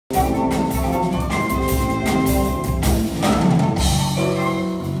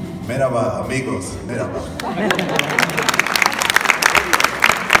Merhaba amigos, merhaba.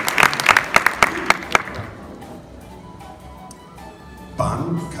 Ben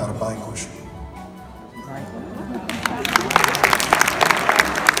Karbaykuş.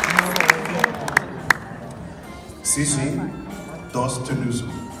 Sizi dostunuzum.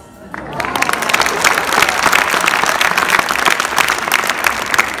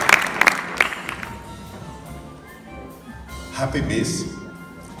 Hepimiz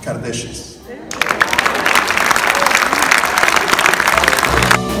kardeşiz.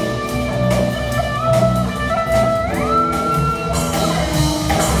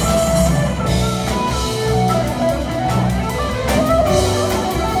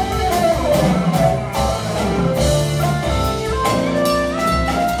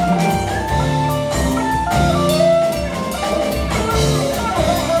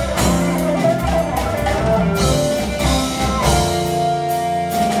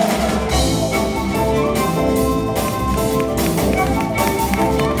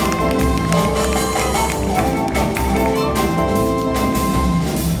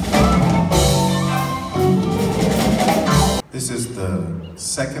 This is the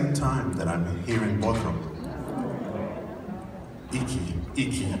second time that I'm here in Bodrum.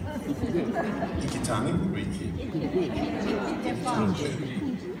 İki tane?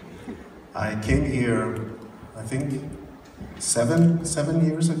 I came here, I think, seven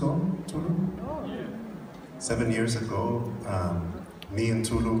years ago, Tulu? 7 years ago, me and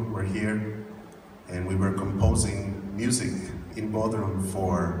Tulu were here and we were composing music in Bodrum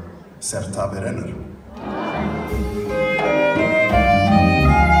for Sertab Erenir.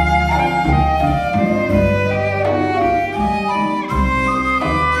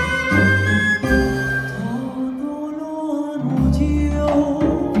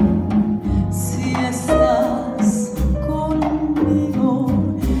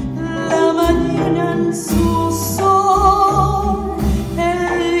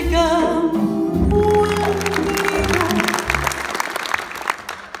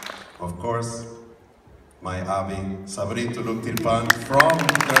 Of course, my abi, Sabrintuluk Tirpan from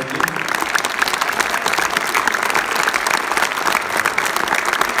Turkey.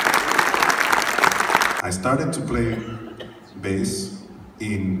 I started to play bass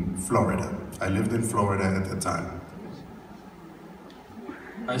in Florida. I lived in Florida at the time.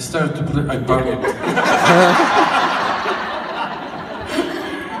 I started to play... Ay pardon.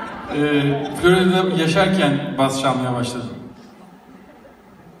 Florida'da yaşarken bas çalmaya başladım.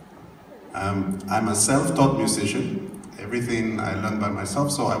 I'm a self-taught musician. Everything I learned by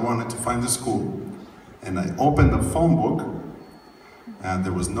myself, so I wanted to find a school. And I opened a phone book, and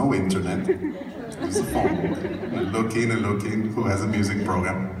there was no internet. It was a phone book. I look in, who has a music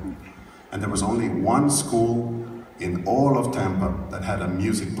program. And there was only one school in all of Tampa that had a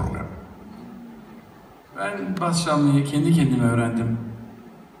music program. Ben bas çalmayı kendi kendime öğrendim.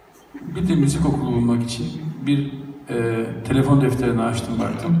 Bir de müzik okulu bulmak için bir telefon defterini açtım,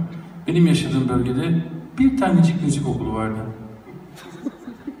 baktım. Benim yaşadığım bölgede bir tanecik müzik okulu vardı.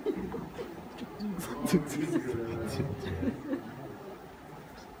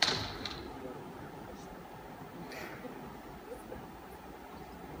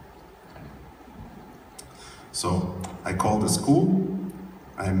 So I called the school,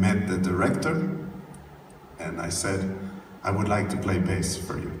 I met the director, and I said, I would like to play bass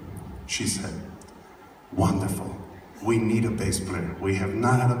for you. She said, wonderful. We need a bass player. We have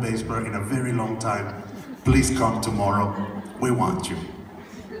not had a bass player in a very long time. Please come tomorrow. We want you.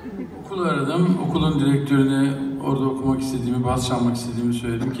 Okulu aradım. Okulun direktörüne orada okumak istediğimi, bas çalmak istediğimi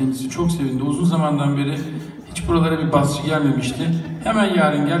söyledim. Kendisi çok sevindi. Uzun zamandan beri hiç buralara bir basçı gelmemişti. Hemen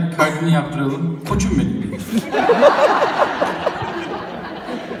yarın gel, kaydını yaptıralım. Koçum benim dedi.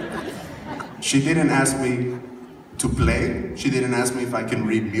 She didn't ask me to play. She didn't ask me if I can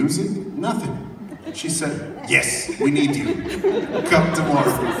read music. Nothing. She said, yes, we need you. Come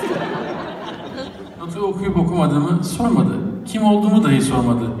tomorrow. Notu okuyup okumadığımı sormadı. Kim olduğumu dahi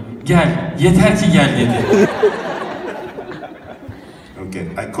sormadı. Gel, yeter ki gel dedi. Okay,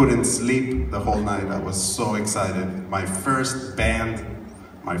 I couldn't sleep the whole night. I was so excited. My first band,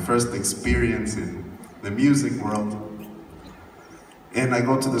 my first experience in the music world. And I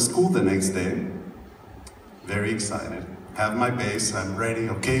go to the school the next day, very excited. Have my bass, I'm ready.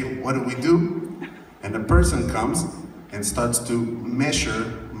 Okay, what do we do? And a person comes and starts to measure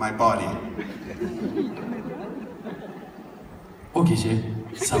my body. O gece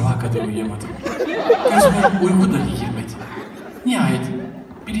sabaha kadar uyuyamadım. Gözüme uyku dahi girmedi. Nihayet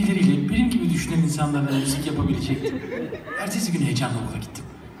birileriyle benim gibi düşünen insanlarla müzik yapabilecektim. Ertesi gün heyecanla okula gittim.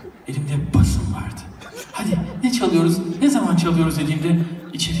 Elimde basım vardı. Hadi ne çalıyoruz, ne zaman çalıyoruz dediğimde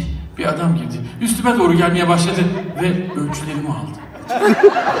içeri Bir adam girdi. Üstüme doğru gelmeye başladı ve ölçülerimi aldı.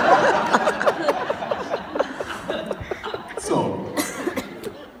 So,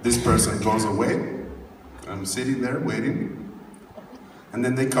 this person goes away. I'm sitting there waiting. And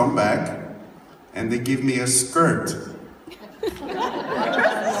then they come back and they give me a skirt.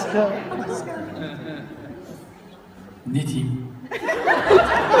 Ne diyeyim?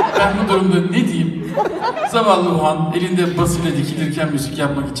 Ben bu durumda ne diyeyim? Zavallı Juan elinde basıyla dikilirken müzik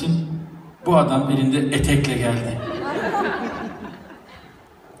yapmak için bu adam elinde etekle geldi.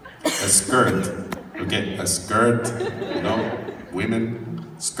 A skirt. Okay, a skirt. You know, women,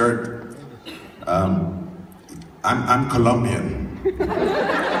 skirt. I'm Colombian.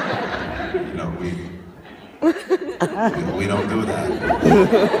 You know, we don't do that.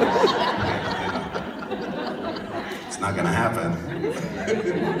 It's not gonna happen.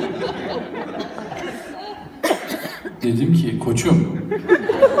 Dedim ki koçum,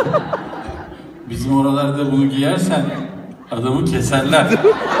 bizim oralarda bunu giyersen adamı keserler.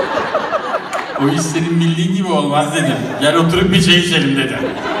 O iş senin bildiğin gibi olmaz dedim. Gel oturup bir çay içelim dedim.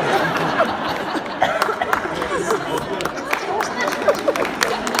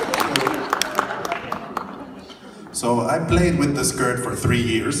 So I played with the skirt for 3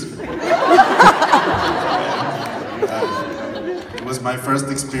 years. It was my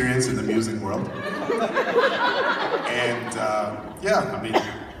first experience in the music world. And yeah, I mean,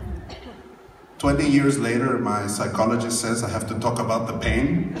 20 years later, my psychologist says I have to talk about the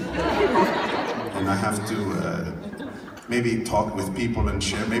pain. And I have to maybe talk with people and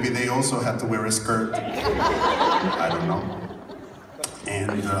share. Maybe they also had to wear a skirt. I don't know.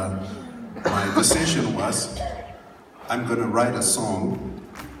 And my decision was, I'm gonna write a song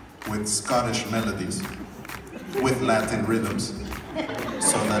with Scottish melodies, with Latin rhythms,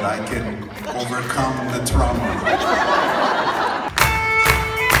 so that I can overcome the trauma.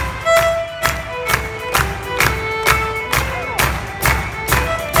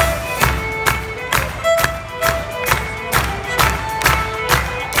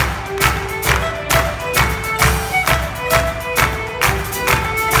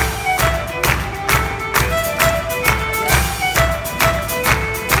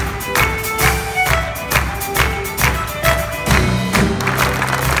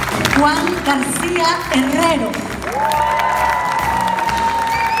 Juan Garcia Herreros.